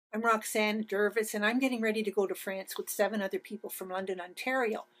I'm Roxanne Jervis, and I'm getting ready to go to France with 7 other people from London,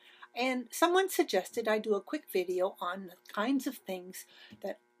 Ontario. And someone suggested I do a quick video on the kinds of things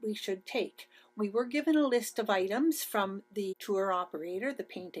that we should take. We were given a list of items from the tour operator, the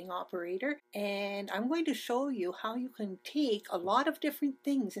painting operator, and I'm going to show you how you can take a lot of different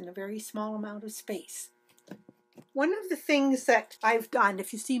things in a very small amount of space. One of the things that I've done,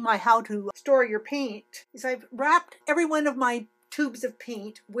 if you see my how to store your paint, is I've wrapped every one of my tubes of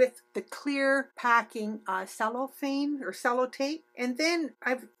paint with the clear packing cellophane or sellotape, and then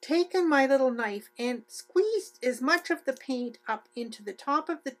I've taken my little knife and squeezed as much of the paint up into the top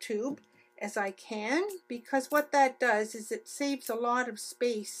of the tube as I can, because what that does is it saves a lot of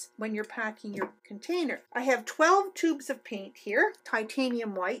space when you're packing your container. I have 12 tubes of paint here,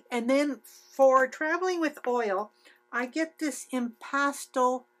 titanium white, and then for traveling with oil, I get this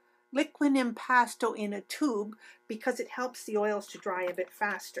impasto, liquid impasto in a tube because it helps the oils to dry a bit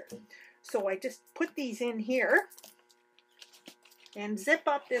faster. So I just put these in here and zip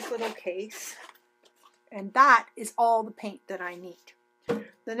up this little case, and that is all the paint that I need.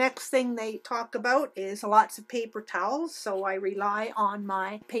 The next thing they talk about is lots of paper towels, so I rely on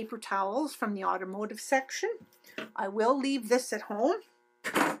my paper towels from the automotive section. I will leave this at home.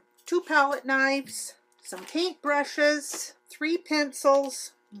 2 palette knives, some paint brushes, 3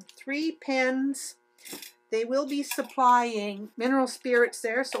 pencils, 3 pens. They will be supplying mineral spirits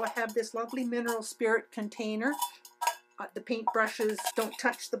there, so I have this lovely mineral spirit container. The paint brushes don't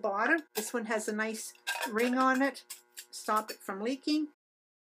touch the bottom. This one has a nice ring on it, stop it from leaking.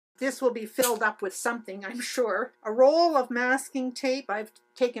 This will be filled up with something, I'm sure. A roll of masking tape. I've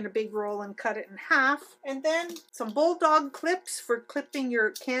taken a big roll and cut it in half. And then some bulldog clips for clipping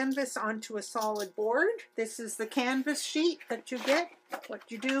your canvas onto a solid board. This is the canvas sheet that you get. What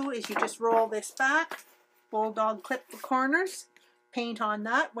you do is you just roll this back, bulldog clip the corners, paint on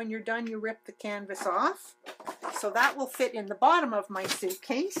that. When you're done, you rip the canvas off. So that will fit in the bottom of my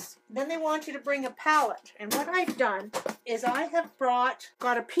suitcase. Then they want you to bring a palette. And what I've done is I have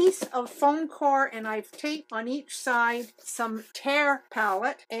got a piece of foam core, and I've taped on each side some tear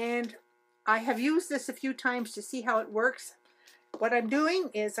palette. And I have used this a few times to see how it works. What I'm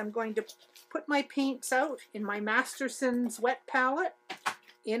doing is I'm going to put my paints out in my Masterson's wet palette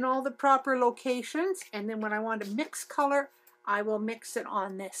in all the proper locations. And then when I want to mix color, I will mix it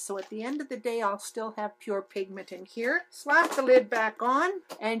on this. So at the end of the day, I'll still have pure pigment in here. Slap the lid back on,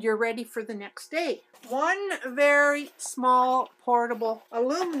 and you're ready for the next day. One very small portable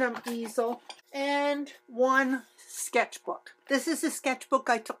aluminum easel and one sketchbook. This is a sketchbook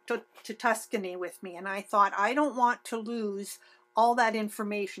I took to Tuscany with me, and I thought I don't want to lose all that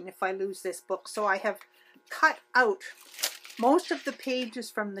information if I lose this book. So I have cut out most of the pages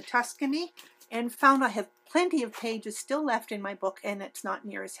from the Tuscany and found I have plenty of pages still left in my book, and it's not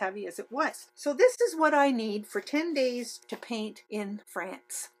near as heavy as it was. So this is what I need for 10 days to paint in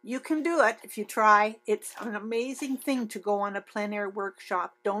France. You can do it if you try. It's an amazing thing to go on a plein air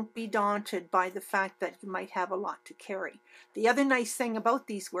workshop. Don't be daunted by the fact that you might have a lot to carry. The other nice thing about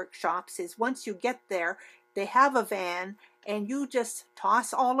these workshops is once you get there, they have a van, and you just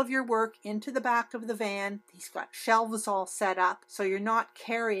toss all of your work into the back of the van. He's got shelves all set up, so you're not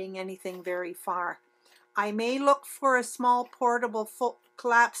carrying anything very far. I may look for a small portable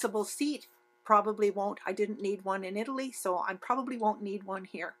collapsible seat. Probably won't. I didn't need one in Italy, so I probably won't need one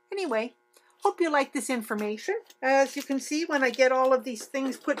here. Anyway, hope you like this information. As you can see, when I get all of these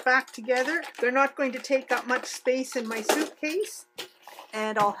things put back together, they're not going to take up much space in my suitcase.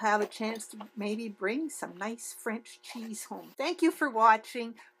 And I'll have a chance to maybe bring some nice French cheese home. Thank you for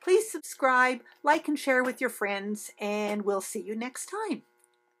watching. Please subscribe, like, and share with your friends, and we'll see you next time.